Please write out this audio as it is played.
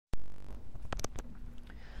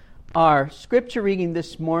Our scripture reading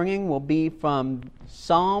this morning will be from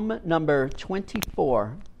Psalm number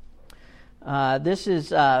 24. This is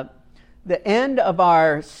the end of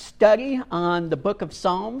our study on the book of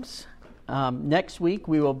Psalms. Next week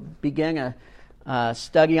we will begin a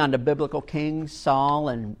study on the biblical kings, Saul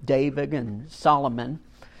and David and Solomon.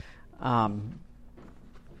 But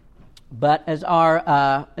as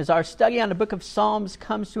our study on the book of Psalms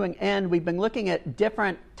comes to an end, we've been looking at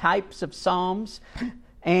different types of psalms.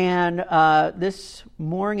 And this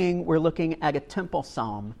morning we're looking at a temple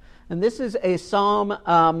psalm. And this is a psalm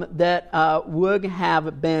that would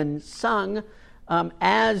have been sung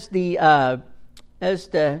as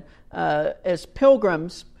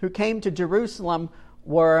pilgrims who came to Jerusalem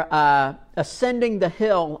were ascending the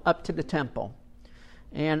hill up to the temple.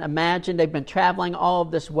 And imagine they've been traveling all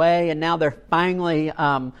of this way, and now they're finally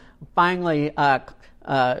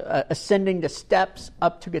ascending the steps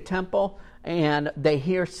up to the temple. And they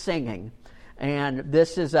hear singing, and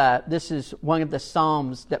this is one of the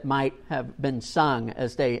psalms that might have been sung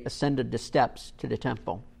as they ascended the steps to the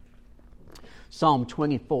temple. Psalm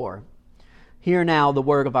 24. Hear now the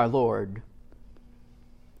word of our Lord.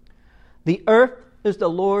 The earth is the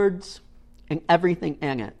Lord's and everything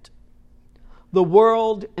in it, the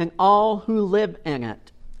world and all who live in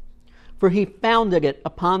it. For he founded it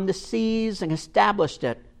upon the seas and established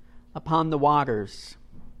it upon the waters.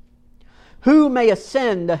 Who may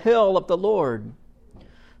ascend the hill of the Lord?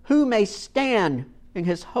 Who may stand in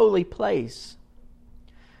his holy place?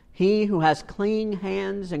 He who has clean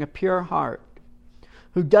hands and a pure heart,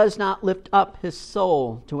 who does not lift up his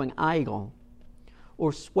soul to an idol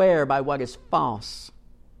or swear by what is false.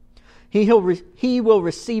 He will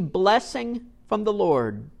receive blessing from the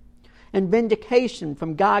Lord and vindication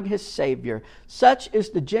from God his Savior. Such is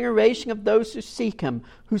the generation of those who seek him,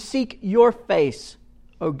 who seek your face,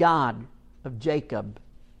 O God of Jacob.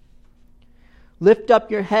 Lift up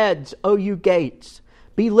your heads, O you gates.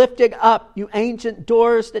 Be lifted up, you ancient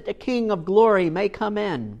doors, that the King of glory may come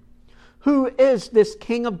in. Who is this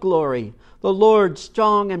King of glory? The Lord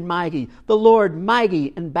strong and mighty, the Lord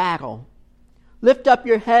mighty in battle. Lift up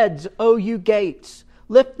your heads, O you gates.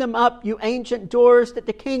 Lift them up, you ancient doors, that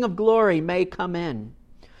the King of glory may come in.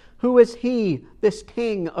 Who is he, this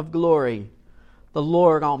King of glory? The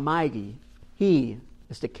Lord Almighty. He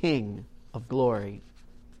is the King of glory.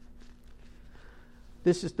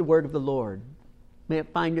 This is the word of the Lord. May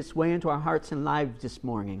it find its way into our hearts and lives this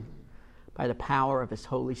morning by the power of his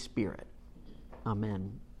Holy Spirit.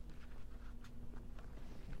 Amen.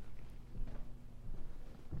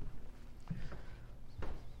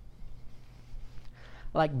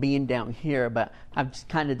 I like being down here, but I've just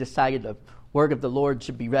kind of decided the word of the Lord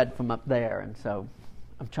should be read from up there, and so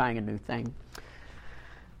I'm trying a new thing.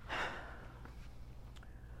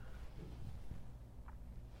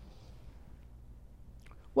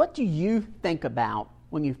 What do you think about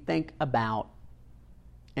when you think about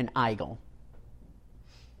an idol?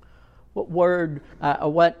 What word,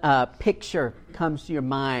 what picture comes to your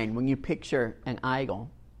mind when you picture an idol?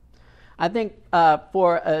 I think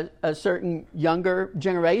for a certain younger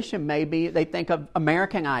generation, maybe they think of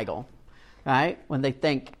American Idol, right? When they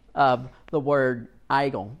think of the word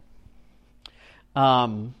idol.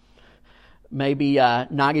 Maybe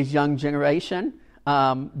not as young generation,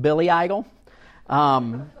 Billy Idol.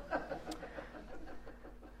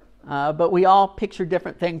 But we all picture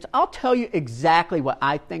different things. I'll tell you exactly what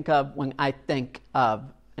I think of when I think of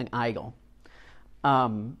an idol.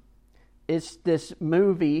 It's this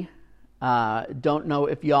movie, don't know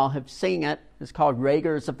if y'all have seen it. It's called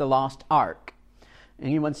Raiders of the Lost Ark.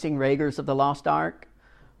 Anyone seen Raiders of the Lost Ark?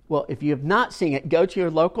 Well, if you have not seen it, go to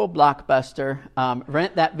your local Blockbuster,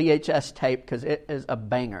 rent that VHS tape because it is a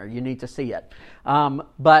banger. You need to see it.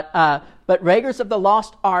 But Raiders of the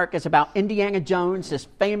Lost Ark is about Indiana Jones, this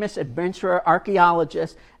famous adventurer,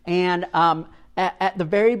 archaeologist, and at the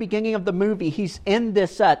very beginning of the movie, he's in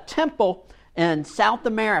this temple in South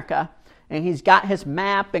America, and he's got his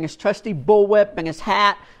map and his trusty bullwhip and his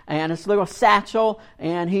hat and his little satchel,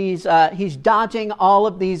 and he's dodging all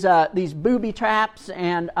of these booby traps,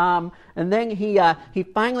 and then he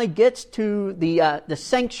finally gets to the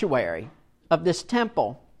sanctuary of this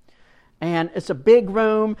temple, and it's a big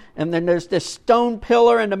room, and then there's this stone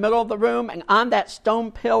pillar in the middle of the room, and on that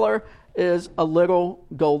stone pillar is a little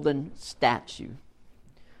golden statue.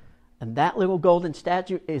 And that little golden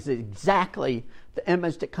statue is exactly the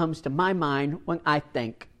image that comes to my mind when I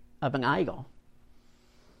think of an idol.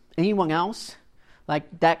 Anyone else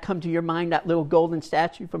like that come to your mind, that little golden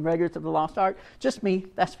statue from Raiders of the Lost Ark? Just me,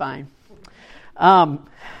 that's fine.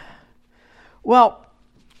 Well,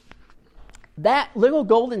 that little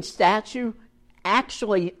golden statue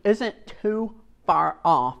actually isn't too far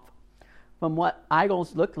off from what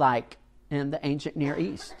idols looked like in the ancient Near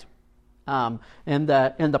East, in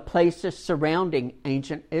the places surrounding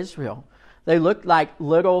ancient Israel. They looked like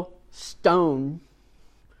little stone,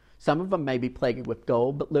 some of them may be plated with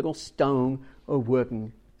gold, but little stone or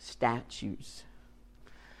wooden statues.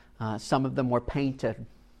 Some of them were painted.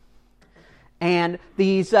 And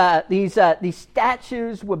these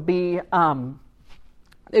statues would be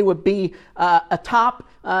atop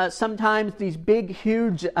sometimes these big,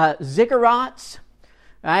 huge ziggurats,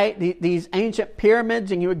 right? These ancient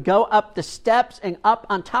pyramids, and you would go up the steps, and up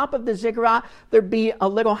on top of the ziggurat there'd be a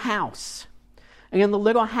little house, and in the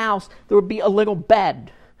little house there would be a little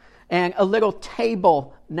bed and a little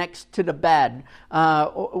table next to the bed,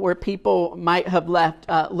 where people might have left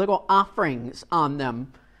little offerings on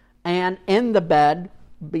them. And in the bed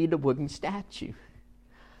be the wooden statue,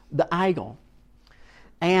 the idol.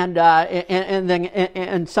 And then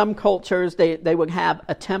in some cultures they would have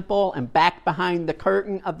a temple, and back behind the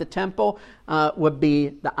curtain of the temple would be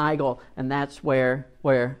the idol, and that's where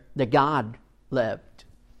the god lived.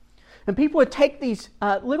 And people would take these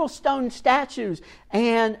little stone statues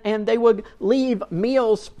and they would leave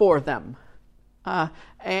meals for them.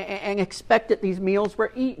 And expect that these meals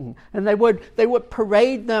were eaten, and they would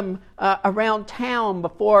parade them around town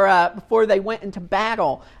before they went into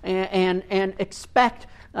battle, and expect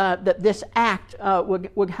that this act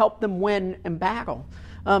would help them win in battle.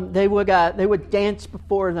 They would dance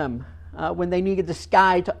before them when they needed the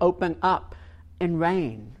sky to open up and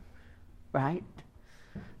rain. Right?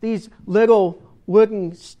 These little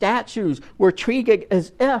wooden statues were treated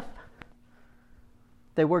as if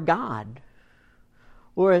they were God.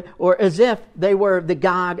 Or as if they were the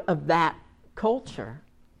god of that culture.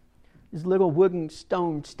 These little wooden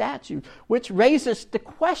stone statues, which raises the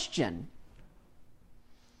question,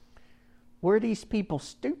 were these people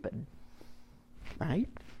stupid? Right?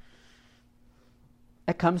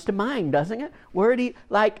 It comes to mind, doesn't it? Do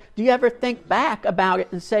you ever think back about it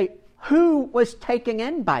and say, who was taken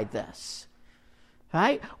in by this?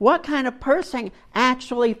 Right? What kind of person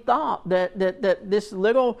actually thought that this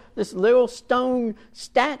little stone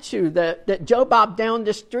statue that Joe Bob down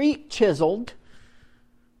the street chiseled,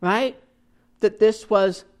 right? That this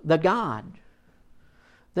was the God.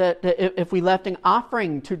 That if we left an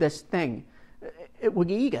offering to this thing, it would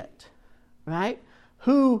eat it. Right?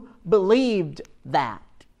 Who believed that?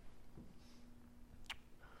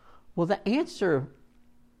 Well, the answer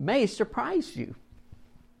may surprise you.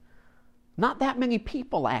 Not that many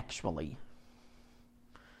people, actually.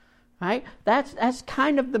 Right? That's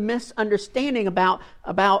kind of the misunderstanding about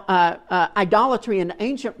idolatry in the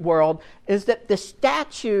ancient world, is that the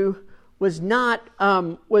statue was not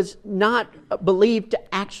believed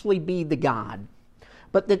to actually be the god,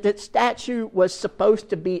 but that the statue was supposed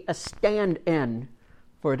to be a stand-in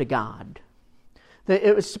for the god. That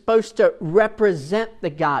it was supposed to represent the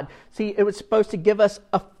god. See, it was supposed to give us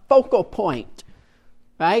a focal point.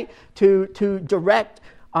 Right? To direct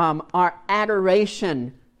our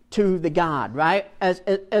adoration to the God, right? As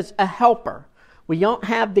a helper. We don't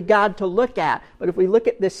have the God to look at, but if we look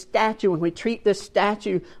at this statue and we treat this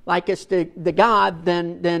statue like it's the God,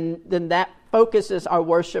 then that focuses our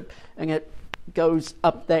worship, and it goes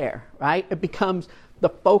up there, right? It becomes the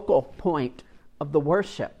focal point of the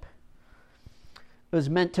worship. It was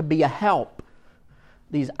meant to be a help,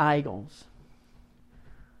 these idols.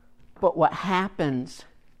 But what happens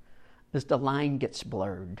is the line gets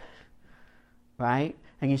blurred, right?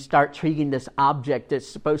 And you start treating this object that's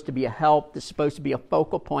supposed to be a help, that's supposed to be a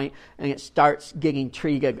focal point, and it starts getting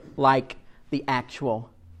treated like the actual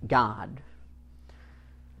God.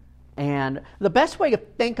 And the best way to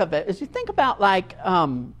think of it is you think about like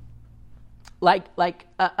a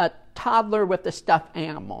toddler with a stuffed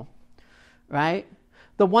animal, right?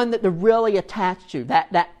 The one that they're really attached to,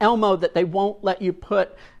 that Elmo that they won't let you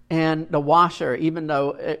put in the washer, even though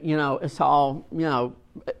it's all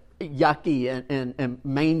yucky and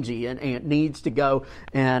mangy, and it needs to go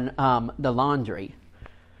in the laundry.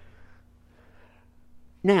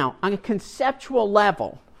 Now, on a conceptual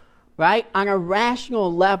level, right, on a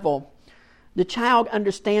rational level, the child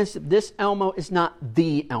understands that this Elmo is not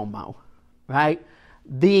the Elmo, right?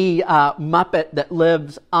 The Muppet that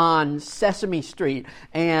lives on Sesame Street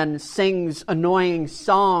and sings annoying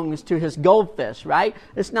songs to his goldfish, right?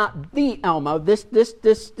 It's not the Elmo. This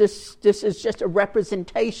is just a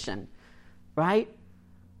representation, right?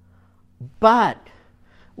 But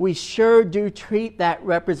we sure do treat that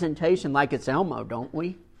representation like it's Elmo, don't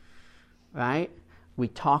we? Right? We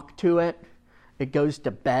talk to it. It goes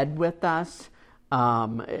to bed with us.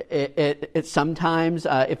 It sometimes,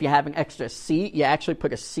 if you have an extra seat, you actually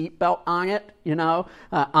put a seat belt on it,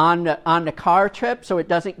 on the car trip so it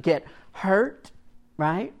doesn't get hurt,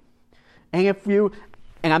 right? And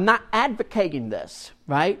and I'm not advocating this,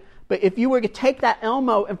 right? But if you were to take that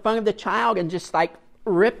Elmo in front of the child and just like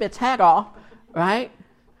rip its head off, right?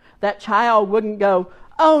 That child wouldn't go,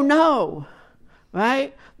 oh no,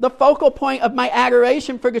 right? The focal point of my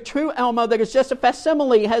adoration for the true Elmo that is just a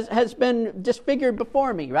facsimile has been disfigured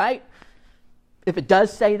before me, right? If it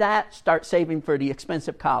does say that, start saving for the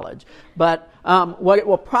expensive college. But what it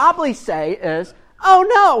will probably say is, oh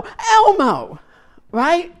no, Elmo,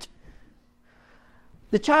 right?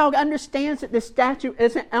 The child understands that this statue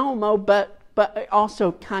isn't Elmo, but it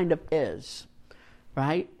also kind of is,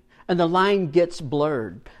 right? And the line gets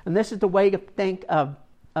blurred. And this is the way to think of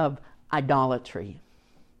idolatry,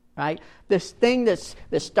 right? This thing that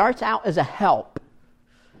starts out as a help,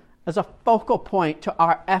 as a focal point to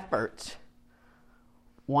our efforts,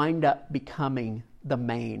 wind up becoming the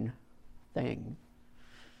main thing.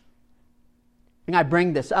 And I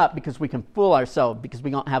bring this up because we can fool ourselves because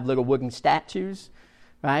we don't have little wooden statues,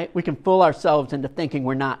 right? We can fool ourselves into thinking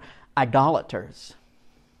we're not idolaters,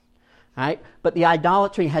 right? But the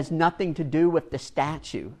idolatry has nothing to do with the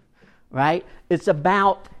statue, right? It's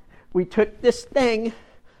about, we took this thing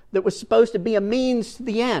that was supposed to be a means to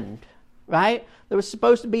the end, right? There was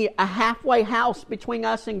supposed to be a halfway house between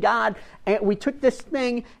us and God, and we took this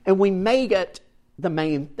thing and we made it the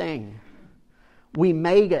main thing. We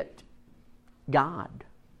made it God.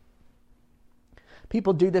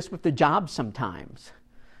 People do this with their jobs sometimes,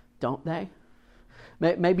 don't they?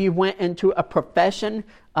 Maybe you went into a profession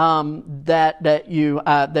that you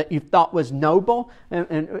thought was noble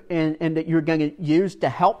and that you're going to use to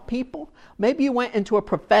help people. Maybe you went into a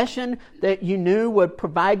profession that you knew would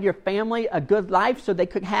provide your family a good life, so they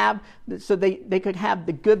could have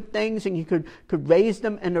the good things, and you could raise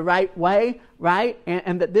them in the right way, right?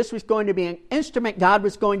 And that this was going to be an instrument God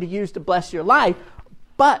was going to use to bless your life.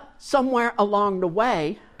 But somewhere along the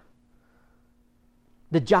way,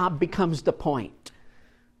 the job becomes the point,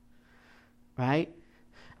 right?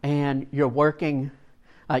 And you're living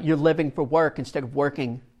for work instead of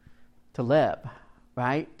working to live,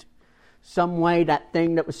 right? Some way that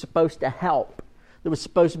thing that was supposed to help, that was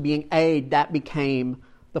supposed to be an aid, that became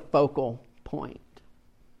the focal point.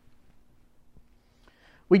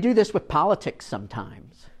 We do this with politics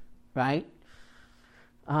sometimes, right?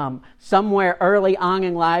 Somewhere early on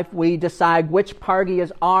in life, we decide which party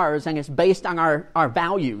is ours, and it's based on our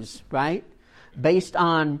values, right? Based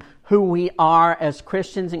on who we are as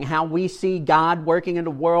Christians and how we see God working in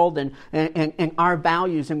the world and our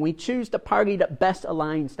values. And we choose the party that best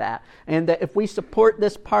aligns that. And that if we support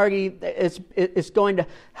this party, it's going to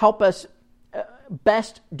help us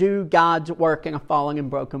best do God's work in a fallen and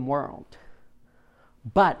broken world.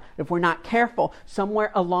 But if we're not careful,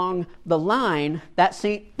 somewhere along the line, that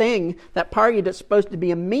same thing, that party that's supposed to be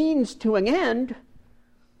a means to an end,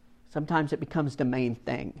 sometimes it becomes the main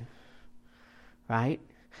thing, right?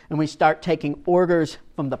 And we start taking orders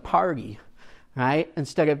from the party, right?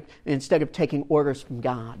 Instead of taking orders from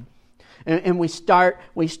God. And we start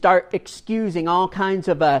excusing all kinds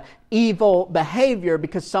of evil behavior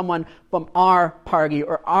because someone from our party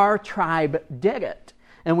or our tribe did it.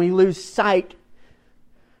 And we lose sight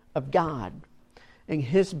of God and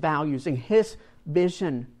His values and His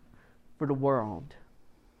vision for the world.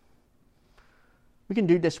 We can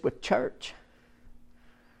do this with church,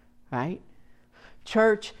 right?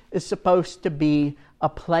 Church is supposed to be a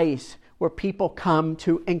place where people come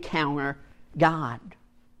to encounter God,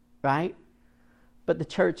 right? But the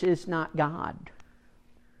church is not God.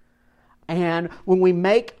 And when we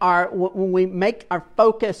make our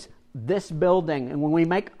focus this building, and when we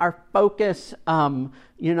make our focus, what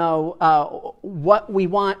we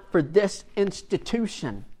want for this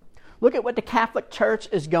institution, look at what the Catholic Church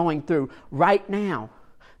is going through right now.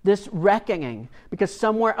 This reckoning, because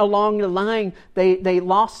somewhere along the line they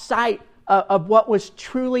lost sight of what was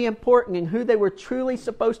truly important and who they were truly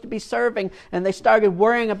supposed to be serving, and they started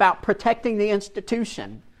worrying about protecting the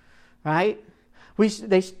institution, right?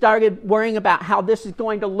 They started worrying about how this is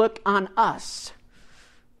going to look on us,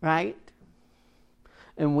 right?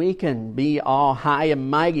 And we can be all high and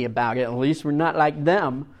mighty about it. At least we're not like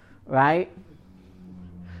them, right?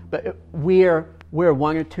 But we're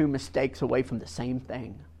one or two mistakes away from the same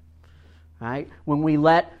thing, right? When we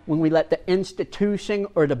let the institution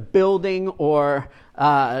or the building or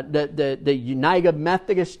the United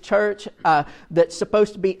Methodist Church that's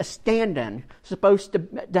supposed to be a stand-in, supposed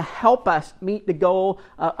to help us meet the goal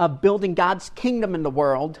of building God's kingdom in the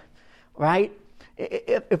world, right?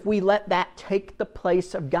 if we let that take the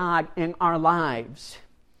place of God in our lives,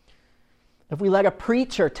 if we let a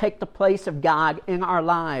preacher take the place of God in our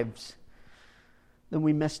lives, then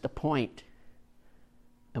we miss the point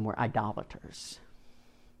and we're idolaters.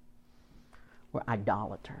 We're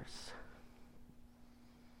idolaters.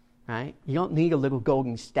 Right? You don't need a little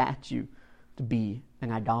golden statue to be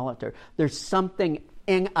an idolater. There's something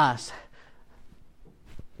in us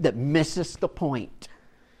that misses the point.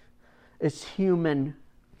 It's human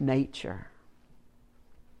nature.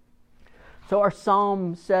 So our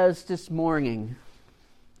psalm says this morning,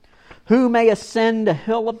 who may ascend the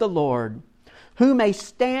hill of the Lord? Who may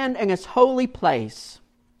stand in His holy place?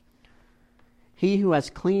 He who has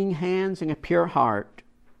clean hands and a pure heart,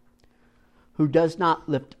 who does not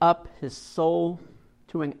lift up his soul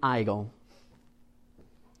to an idol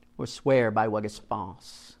or swear by what is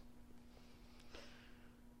false.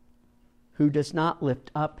 Who does not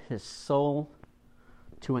lift up his soul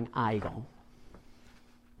to an idol.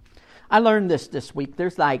 I learned this week.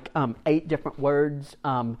 There's like 8 different words.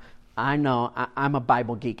 I know I'm a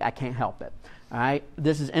Bible geek. I can't help it. All right,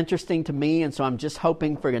 this is interesting to me, and so I'm just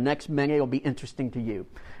hoping for the next minute it'll be interesting to you.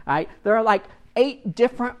 All right, there are like 8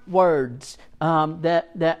 different words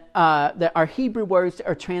that are Hebrew words that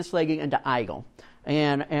are translated into idol,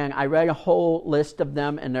 and I read a whole list of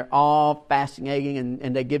them, and they're all fascinating,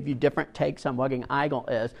 and they give you different takes on what an idol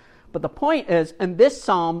is. But the point is, in this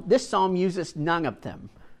psalm uses none of them.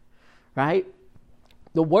 Right,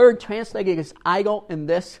 the word translated as idol in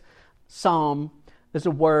this psalm is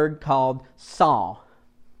a word called saw.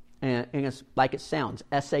 And it's like it sounds,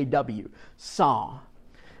 S-A-W, saw.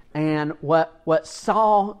 And what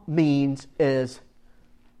saw means is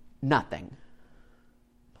nothing.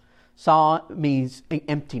 Saw means an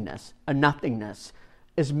emptiness, a nothingness,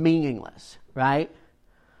 is meaningless, right?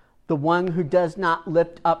 The one who does not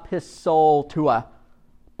lift up his soul to a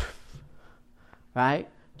right?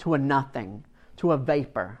 To a nothing, to a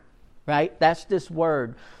vapor, right? That's this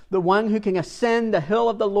word. The one who can ascend the hill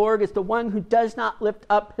of the Lord is the one who does not lift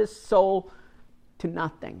up his soul to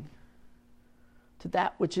nothing, to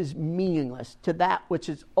that which is meaningless, to that which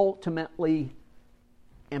is ultimately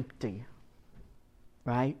empty,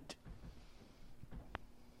 right?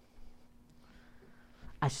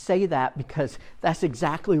 I say that because that's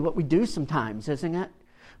exactly what we do sometimes, isn't it?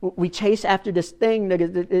 We chase after this thing that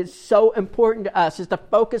is so important to us. It's the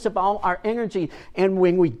focus of all our energy. And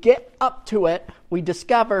when we get up to it, we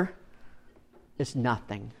discover it's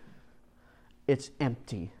nothing. It's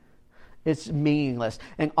empty. It's meaningless.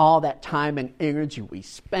 And all that time and energy we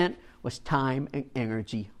spent was time and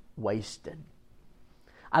energy wasted.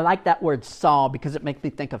 I like that word saw because it makes me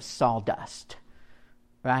think of sawdust.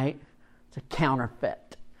 Right? It's a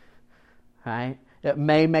counterfeit. Right? It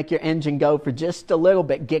may make your engine go for just a little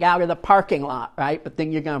bit. Get out of the parking lot, right? But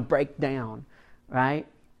then you're going to break down, right?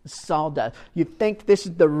 Sawdust. You think this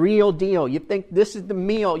is the real deal. You think this is the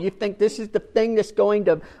meal. You think this is the thing that's going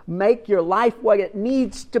to make your life what it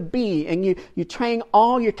needs to be. And you train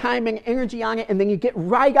all your time and energy on it, and then you get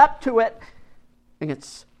right up to it, and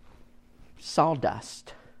it's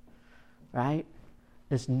sawdust, right?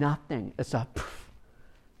 It's nothing.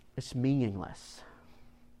 It's meaningless.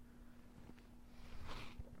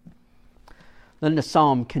 Then the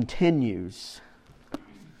psalm continues.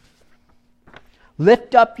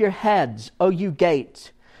 Lift up your heads, O you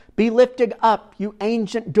gates. Be lifted up, you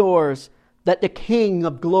ancient doors, that the King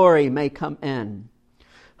of glory may come in.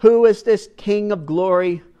 Who is this King of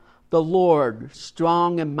glory? The Lord,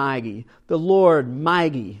 strong and mighty. The Lord,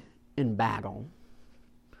 mighty in battle.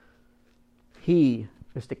 He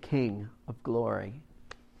is the King of glory.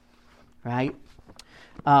 Right?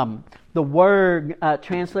 The word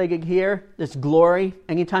translated here, this glory,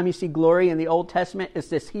 anytime you see glory in the Old Testament, it's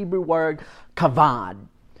this Hebrew word kavod.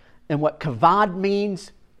 And what kavod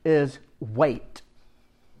means is weight.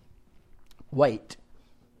 Weight.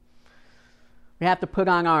 We have to put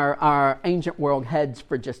on our ancient world heads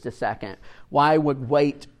for just a second. Why would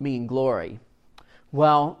weight mean glory?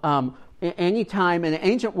 Well, anytime in the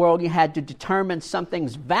ancient world you had to determine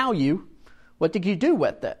something's value, what did you do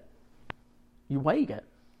with it? You weighed it,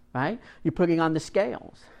 right? You're putting on the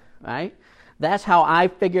scales, right? That's how I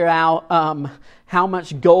figure out how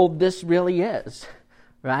much gold this really is,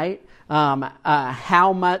 right?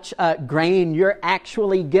 How much grain you're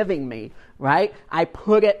actually giving me, right? I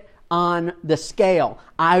put it on the scale.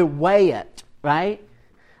 I weigh it, right?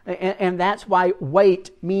 And that's why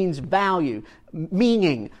weight means value,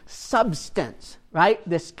 meaning, substance, right?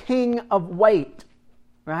 This king of weight,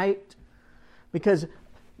 right? Because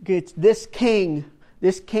this king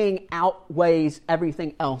outweighs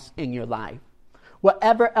everything else in your life.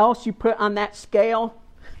 Whatever else you put on that scale,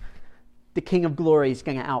 the King of Glory is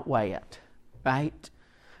going to outweigh it, right?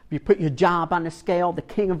 If you put your job on the scale, the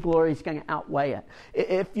King of Glory is going to outweigh it.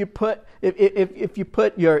 If you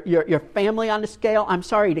put your family on the scale, I'm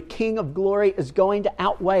sorry, the King of Glory is going to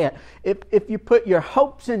outweigh it. If you put your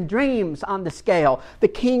hopes and dreams on the scale, the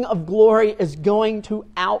King of Glory is going to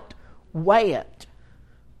outweigh it,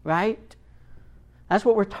 right? That's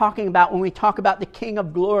what we're talking about when we talk about the King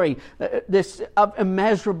of Glory, this of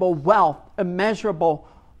immeasurable wealth, immeasurable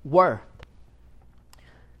worth.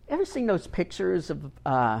 Ever seen those pictures of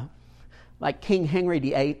like King Henry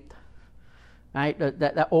VIII? Right,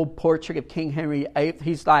 that old portrait of King Henry VIII.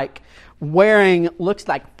 He's like wearing, looks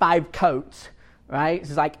like 5 coats. Right,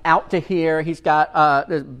 he's like out to here. He's got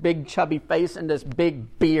this big chubby face and this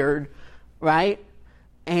big beard. Right,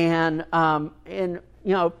 and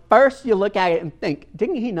you know, first you look at it and think,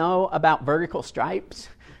 didn't he know about vertical stripes?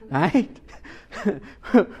 Right?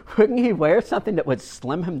 Wouldn't he wear something that would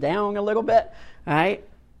slim him down a little bit? Right?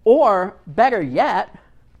 Or, better yet,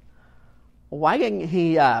 why didn't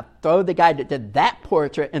he throw the guy that did that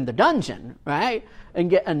portrait in the dungeon, right? And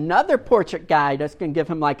get another portrait guy that's going to give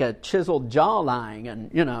him like a chiseled jawline and,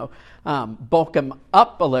 you know, bulk him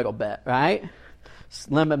up a little bit, right?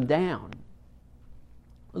 Slim him down.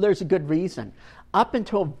 Well, there's a good reason. Up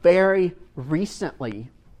until very recently,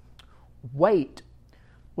 weight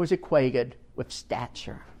was equated with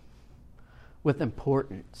stature, with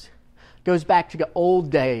importance. Goes back to the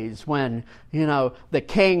old days when, you know, the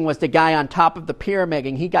king was the guy on top of the pyramid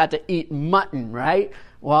and he got to eat mutton, right?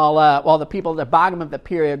 While the people at the bottom of the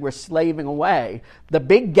pyramid were slaving away. The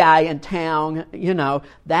big guy in town, you know,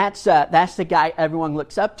 that's the guy everyone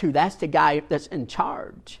looks up to. That's the guy that's in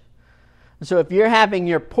charge. So if you're having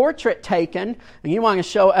your portrait taken and you want to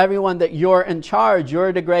show everyone that you're in charge,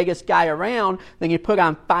 you're the greatest guy around, then you put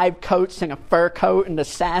on 5 coats and a fur coat and the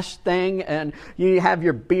sash thing, and you have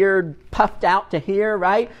your beard puffed out to here,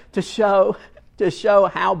 right? To show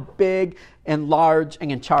how big and large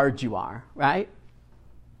and in charge you are, right?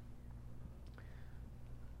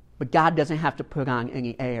 But God doesn't have to put on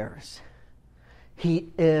any airs. He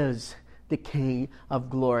is the King of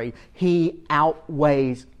Glory. He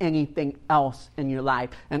outweighs anything else in your life.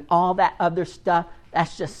 And all that other stuff,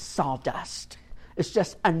 that's just sawdust. It's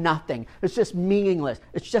just a nothing. It's just meaningless.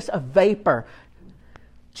 It's just a vapor.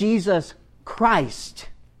 Jesus Christ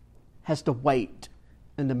has the weight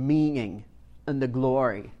and the meaning and the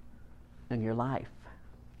glory in your life.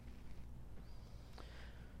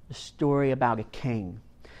 The story about a king.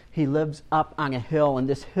 He lives up on a hill, and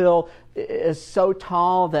this hill is so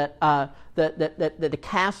tall that the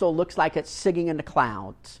castle looks like it's sitting in the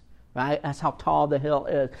clouds. Right? That's how tall the hill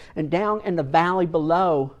is. And down in the valley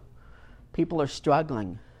below, people are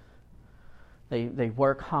struggling. They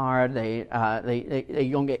work hard. They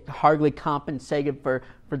don't get hardly compensated for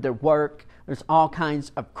their work. There's all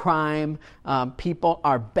kinds of crime. People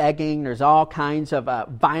are begging. There's all kinds of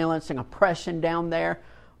violence and oppression down there.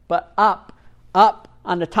 But up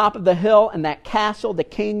on the top of the hill in that castle, the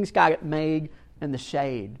king's got it made in the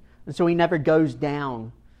shade. And so he never goes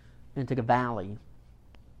down into the valley.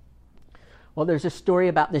 Well, there's a story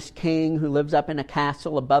about this king who lives up in a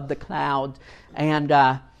castle above the clouds,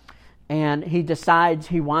 and he decides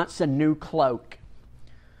he wants a new cloak.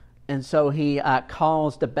 And so he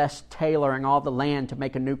calls the best tailor in all the land to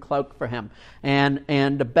make a new cloak for him. And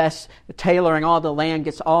the best tailor in all the land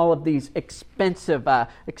gets all of these expensive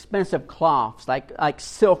cloths, like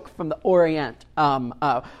silk from the Orient,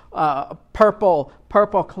 purple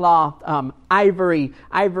cloth,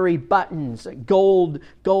 ivory buttons, gold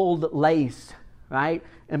lace, right?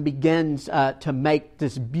 And begins to make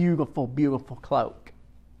this beautiful, beautiful cloak.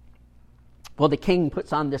 Well, the king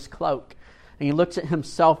puts on this cloak. And he looks at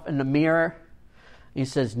himself in the mirror, and he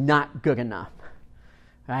says, not good enough.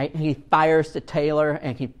 Right? And he fires the tailor,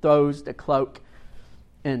 and he throws the cloak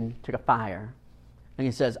into the fire. And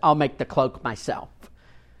he says, I'll make the cloak myself.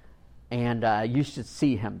 And you should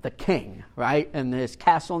see him, the king, right? In his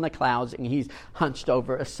castle in the clouds, and he's hunched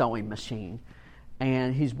over a sewing machine.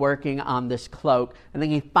 And he's working on this cloak. And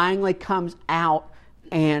then he finally comes out,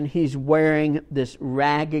 and he's wearing this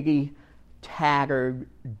raggedy, tattered,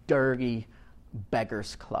 dirty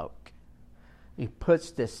beggar's cloak. He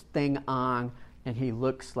puts this thing on and he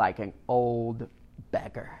looks like an old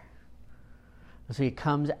beggar. So he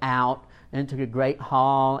comes out into the great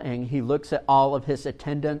hall and he looks at all of his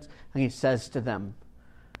attendants and he says to them,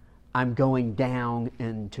 I'm going down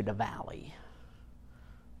into the valley.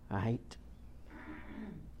 Right?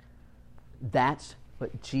 That's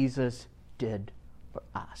what Jesus did for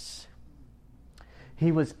us.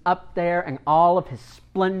 He was up there in all of his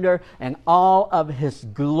splendor and all of his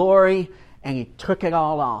glory, and he took it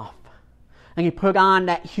all off. And he put on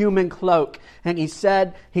that human cloak, and he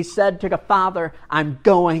said to the Father, I'm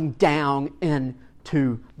going down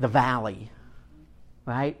into the valley.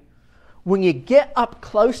 Right? When you get up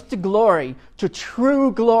close to glory, to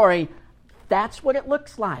true glory, that's what it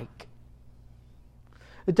looks like.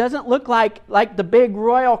 It doesn't look like the big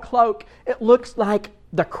royal cloak. It looks like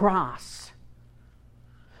the cross.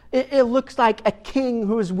 It looks like a king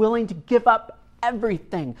who is willing to give up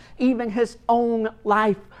everything, even his own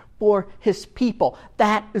life, for his people.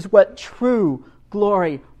 That is what true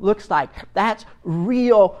glory looks like. That's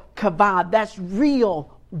real kavod. That's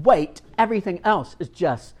real weight. Everything else is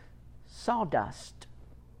just sawdust.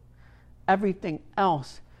 Everything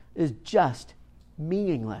else is just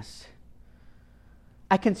meaningless.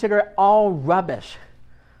 I consider it all rubbish,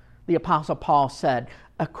 the Apostle Paul said,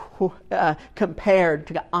 compared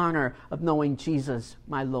to the honor of knowing Jesus,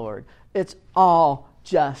 my Lord. It's all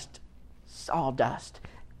just sawdust.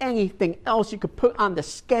 Anything else you could put on the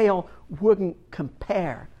scale wouldn't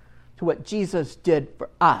compare to what Jesus did for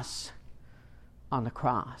us on the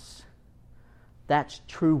cross. That's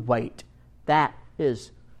true weight. That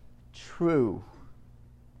is true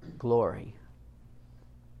glory.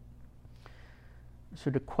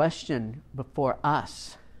 So the question before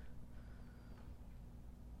us,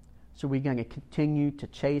 so are we going to continue to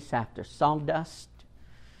chase after sawdust?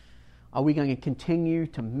 Are we going to continue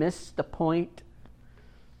to miss the point?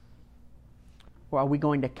 Or are we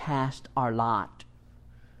going to cast our lot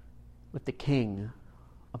with the King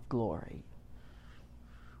of glory?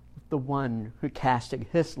 With the one who casted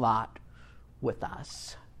his lot with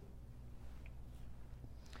us?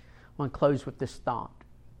 I want to close with this thought.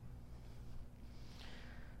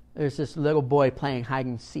 There's this little boy playing hide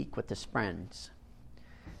and seek with his friends.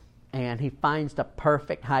 And he finds the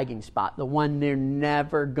perfect hiding spot, the one they're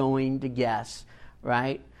never going to guess,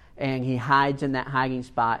 right? And he hides in that hiding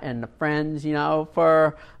spot. And the friends,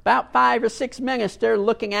 for about 5 or 6 minutes, they're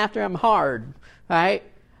looking after him hard, right?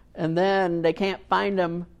 And then they can't find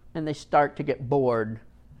him, and they start to get bored,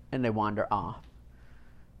 and they wander off.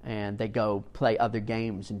 And they go play other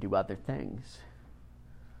games and do other things.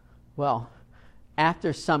 Well,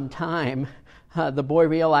 after some time, the boy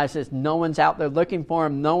realizes no one's out there looking for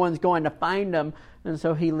him. No one's going to find him. And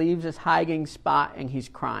so he leaves his hiding spot and he's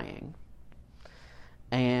crying.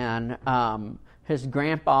 And his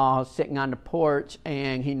grandpa is sitting on the porch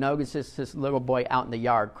and he notices this little boy out in the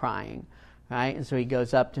yard crying. Right? And so he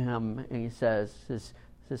goes up to him and he says,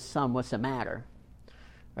 son, what's the matter?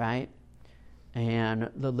 Right? And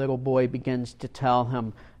the little boy begins to tell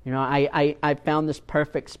him, I found this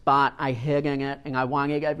perfect spot. I hid in it, and I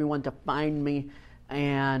wanted everyone to find me.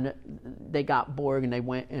 And they got bored, and they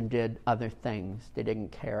went and did other things. They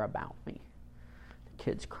didn't care about me. The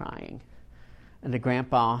kid's crying. And the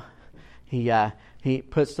grandpa, he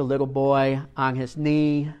puts the little boy on his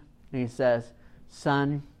knee, and he says,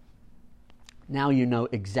 son, now you know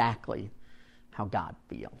exactly how God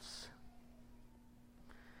feels.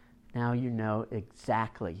 Now you know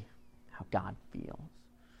exactly how God feels.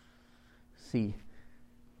 See,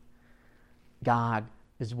 God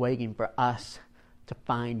is waiting for us to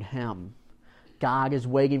find Him. God is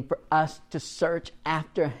waiting for us to search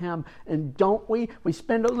after Him. And don't we? We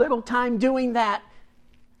spend a little time doing that,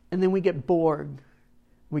 and then we get bored.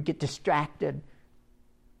 We get distracted,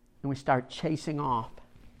 and we start chasing off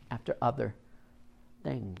after other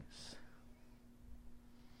things.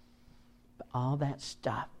 But all that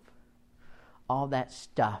stuff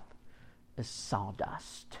is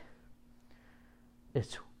sawdust.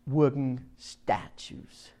 It's wooden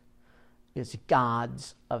statues. It's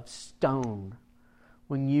gods of stone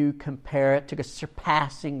when you compare it to the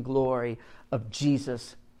surpassing glory of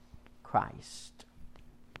Jesus Christ.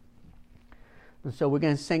 And so we're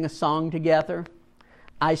going to sing a song together,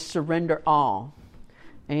 I Surrender All.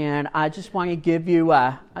 And I just want to give you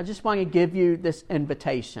this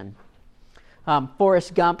invitation.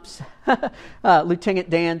 Forrest Gump's Lieutenant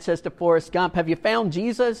Dan says to Forrest Gump, have you found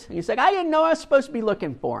Jesus? And he said, I didn't know I was supposed to be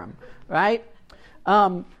looking for him, right?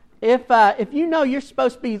 If you know you're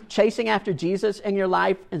supposed to be chasing after Jesus in your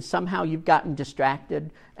life and somehow you've gotten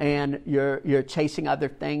distracted and you're chasing other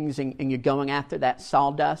things and you're going after that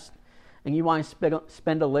sawdust and you want to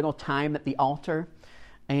spend a little time at the altar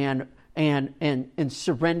and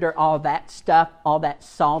surrender all that stuff, all that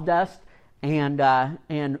sawdust, and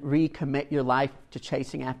recommit your life to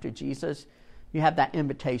chasing after Jesus, you have that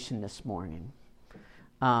invitation this morning.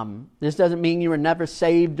 This doesn't mean you were never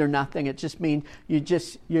saved or nothing. It just means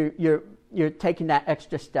you're taking that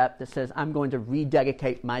extra step that says, I'm going to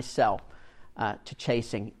rededicate myself to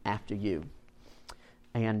chasing after you.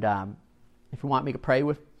 And if you want me to pray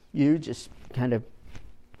with you, just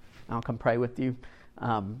I'll come pray with you.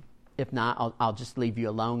 If not, I'll just leave you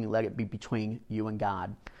alone and let it be between you and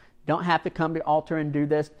God. Don't have to come to the altar and do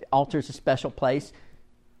this. The altar is a special place.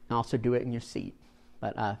 And also do it in your seat.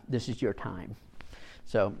 But this is your time.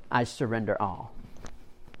 So I surrender all.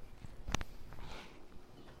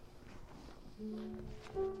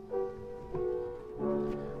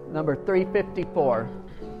 Number 354.